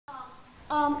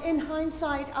In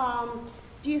hindsight,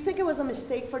 do you think it was a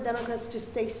mistake for Democrats to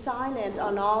stay silent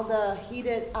on all the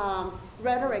heated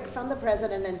rhetoric from the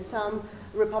president and some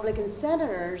Republican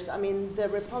senators? I mean, the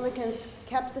Republicans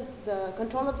kept the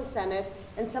control of the Senate,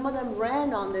 and some of them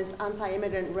ran on this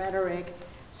anti-immigrant rhetoric.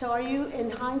 So are you,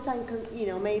 in hindsight,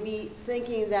 maybe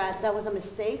thinking that that was a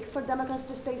mistake for Democrats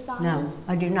to stay silent? No,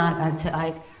 I do not.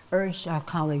 I urged our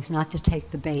colleagues not to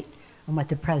take the bait on what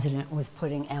the president was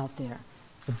putting out there.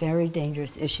 It's a very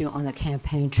dangerous issue on the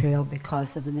campaign trail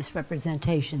because of the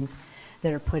misrepresentations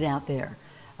that are put out there.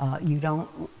 You don't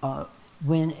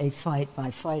win a fight by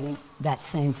fighting that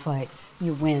same fight.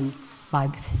 You win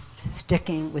by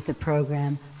sticking with the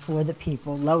program for the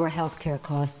people, lower health care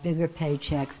costs, bigger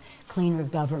paychecks, cleaner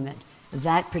government.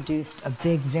 That produced a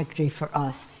big victory for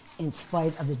us in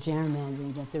spite of the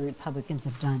gerrymandering that the Republicans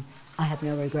have done. I have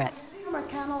no regret.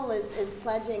 McConnell is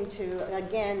pledging to,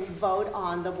 again, vote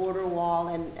on the border wall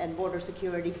and border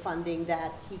security funding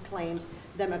that he claims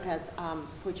Democrats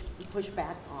push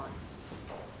back on.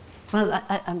 Well,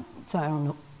 I'm sorry, I don't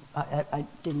know. I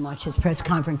didn't watch his press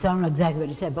conference. I don't know exactly what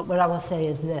he said, but what I will say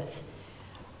is this.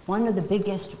 One of the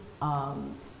biggest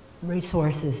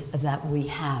resources that we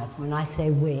have, when I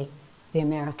say we, the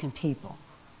American people,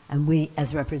 and we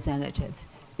as representatives,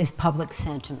 is public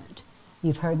sentiment.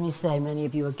 You've heard me say, many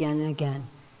of you again and again,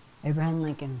 Abraham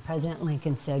Lincoln, President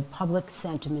Lincoln said, public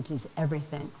sentiment is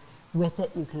everything. With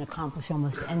it, you can accomplish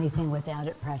almost anything. Without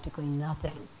it, practically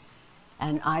nothing.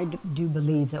 And I do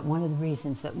believe that one of the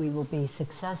reasons that we will be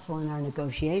successful in our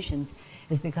negotiations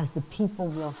is because the people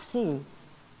will see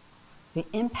the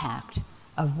impact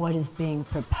of what is being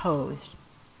proposed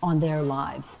on their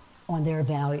lives, on their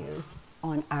values,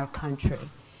 on our country.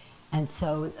 And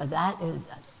so that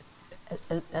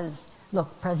is,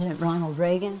 look, President Ronald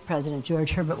Reagan, President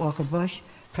George Herbert Walker Bush,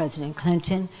 President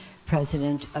Clinton,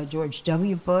 President George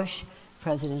W. Bush,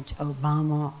 President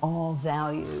Obama, all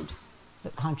valued the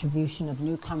contribution of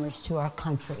newcomers to our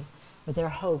country with their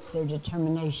hope, their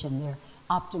determination, their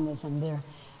optimism, their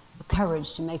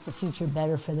courage to make the future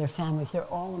better for their families. They're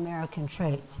all American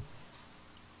traits.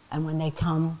 And when they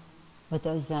come with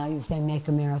those values, they make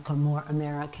America more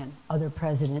American. Other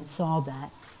presidents saw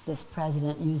that. This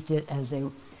president used it as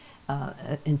in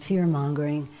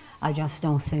fear-mongering. I just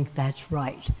don't think that's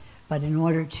right. But in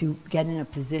order to get in a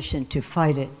position to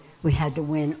fight it, we had to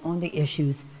win on the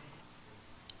issues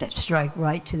that strike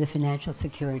right to the financial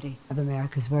security of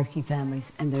America's working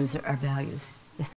families, and those are our values.